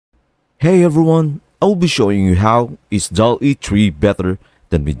Hey everyone, I will be showing you how is Dall E 3 better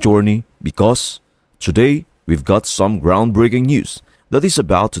than Midjourney because today we've got some groundbreaking news that is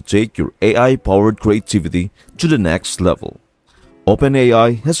about to take your AI-powered creativity to the next level.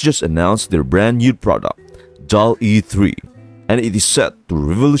 OpenAI has just announced their brand new product, Dall E 3, and it is set to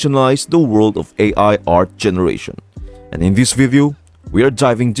revolutionize the world of AI art generation. And in this video, we are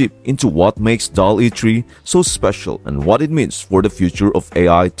diving deep into what makes Dall E 3 so special and what it means for the future of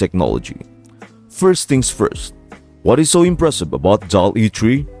AI technology. First things first, what is so impressive about Dall E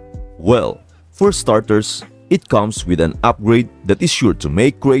 3? Well, for starters, it comes with an upgrade that is sure to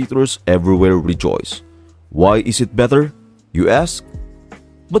make creators everywhere rejoice. Why is it better, you ask?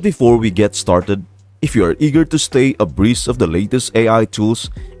 But before we get started, if you are eager to stay abreast of the latest AI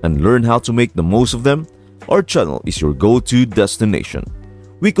tools and learn how to make the most of them, our channel is your go-to destination.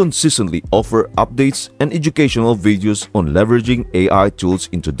 We consistently offer updates and educational videos on leveraging AI tools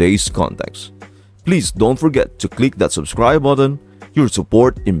in today's context. Please don't forget to click that subscribe button. Your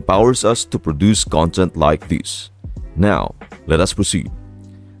support empowers us to produce content like this. Now, let us proceed.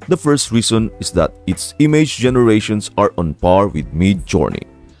 The first reason is that its image generations are on par with Midjourney.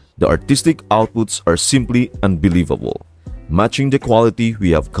 The artistic outputs are simply unbelievable, matching the quality we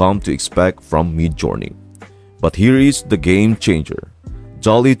have come to expect from Midjourney. But here is the game changer.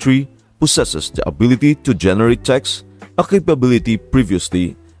 Dall E 3 possesses the ability to generate text, a capability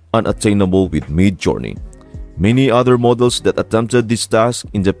previously unattainable with Midjourney. Many other models that attempted this task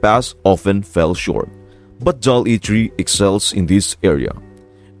in the past often fell short, but Dall E 3 excels in this area.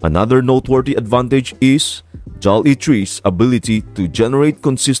 Another noteworthy advantage is Dall E 3's ability to generate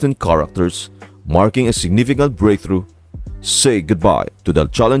consistent characters, marking a significant breakthrough. Say goodbye to the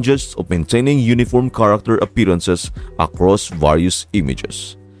challenges of maintaining uniform character appearances across various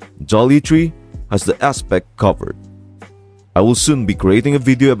images. Dall E 3 has the aspect covered. I will soon be creating a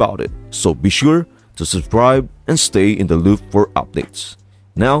video about it, so be sure to subscribe and stay in the loop for updates.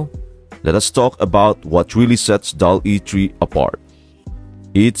 Now, let us talk about what really sets Dall E 3 apart.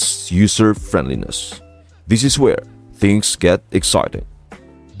 Its user-friendliness. This is where things get exciting.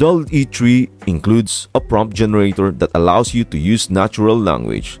 Dall E 3 includes a prompt generator that allows you to use natural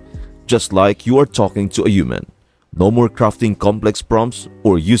language, just like you are talking to a human. No more crafting complex prompts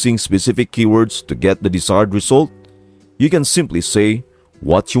or using specific keywords to get the desired result. You can simply say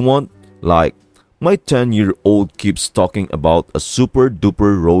what you want, like, my 10-year-old keeps talking about a super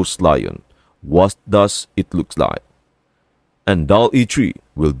duper rose lion. What does it look like? And Dall E 3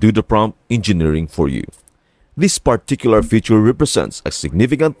 will do the prompt engineering for you. This particular feature represents a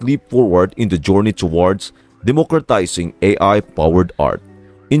significant leap forward in the journey towards democratizing AI-powered art,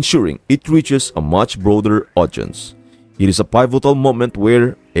 ensuring it reaches a much broader audience. It is a pivotal moment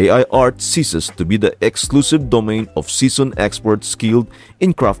where AI art ceases to be the exclusive domain of seasoned experts skilled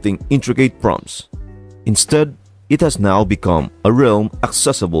in crafting intricate prompts. Instead, it has now become a realm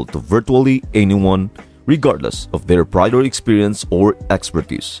accessible to virtually anyone, regardless of their prior experience or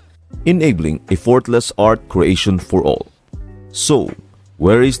expertise, enabling effortless art creation for all. So,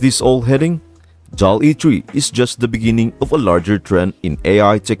 where is this all heading? Dall E 3 is just the beginning of a larger trend in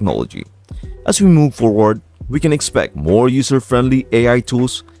AI technology. As we move forward, we can expect more user-friendly AI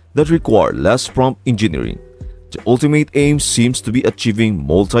tools that require less prompt engineering. The ultimate aim seems to be achieving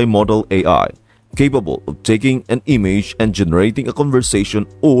multimodal AI, capable of taking an image and generating a conversation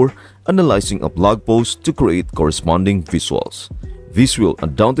or analyzing a blog post to create corresponding visuals. This will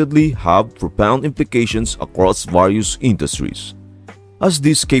undoubtedly have profound implications across various industries. As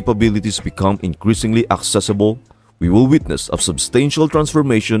these capabilities become increasingly accessible, we will witness a substantial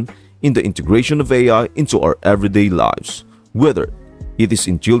transformation in the integration of AI into our everyday lives. Whether it is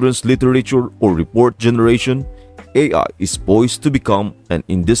in children's literature or report generation, AI is poised to become an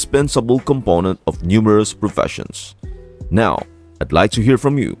indispensable component of numerous professions. Now, I'd like to hear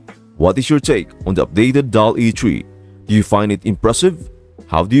from you. What is your take on the updated Dall E 3? Do you find it impressive?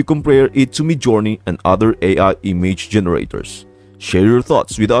 How do you compare it to Midjourney and other AI image generators? Share your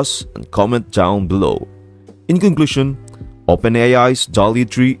thoughts with us and comment down below. In conclusion, OpenAI's Dall E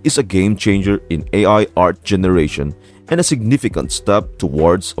 3 is a game changer in AI art generation and a significant step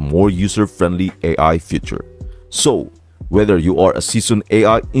towards a more user-friendly AI future. So, whether you are a seasoned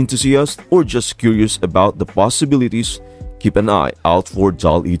AI enthusiast or just curious about the possibilities, keep an eye out for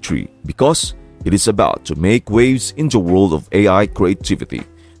Dall E 3 because it is about to make waves in the world of AI creativity.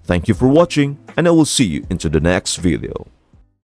 Thank you for watching, and I will see you into the next video.